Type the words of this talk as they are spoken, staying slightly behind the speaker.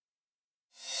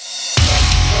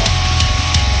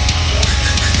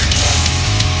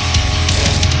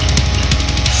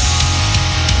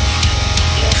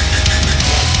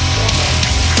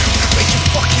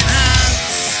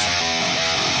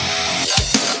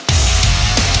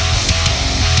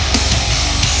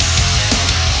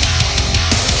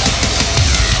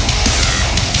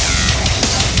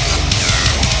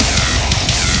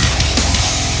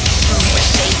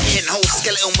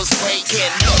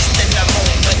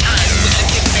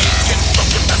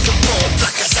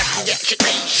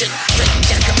station. Straight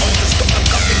jacket on to stop the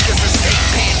gun because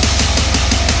escaping.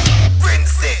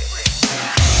 Rinse it.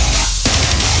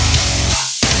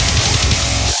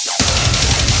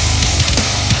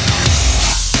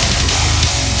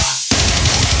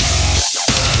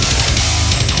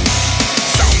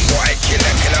 SoundBoy,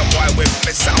 killer boy with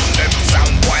me sound them.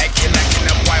 SoundBoy,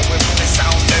 killer boy with me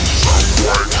sound them.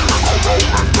 SoundBoy, killer come out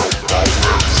and don't pound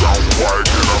them. SoundBoy,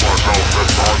 killer man down them,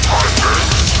 not mind them.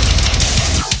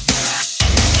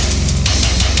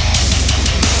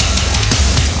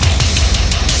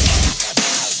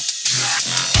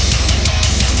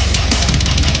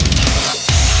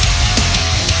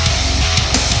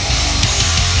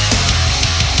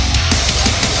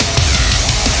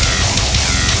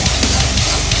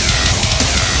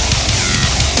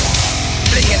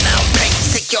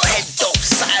 Your head dope,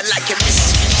 side like a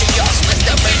Mrs. Richard Yoss when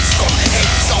the rain's gone.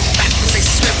 Heads on backwards, they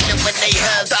swimming when they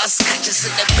heard us. Catch us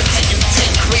in the pit and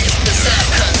take careers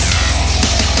berserkers.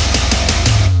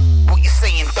 What you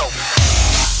saying, dope?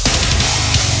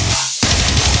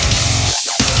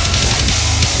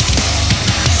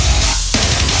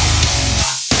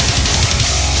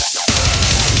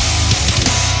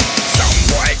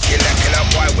 SoundBoy, killer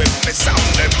boy with me sound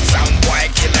them.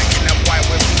 SoundBoy, killer boy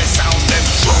with me sound them.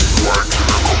 SoundBoy,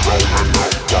 roll and no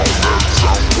problem.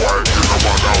 SoundBoy, get them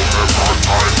on out and not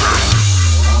mind them.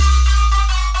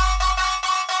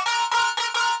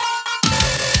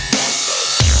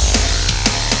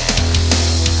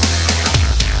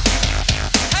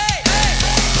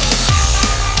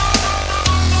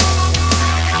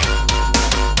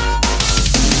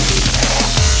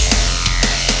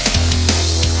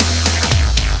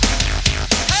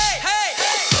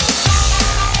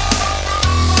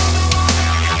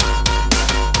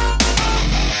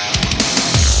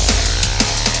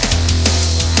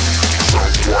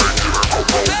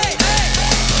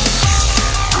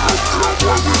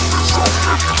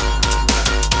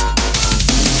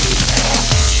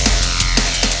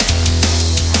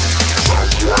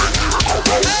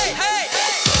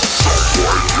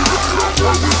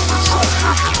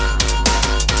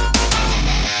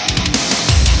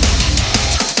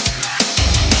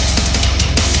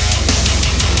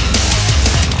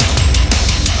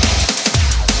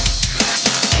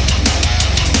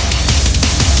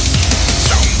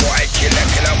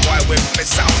 With me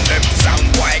sound them.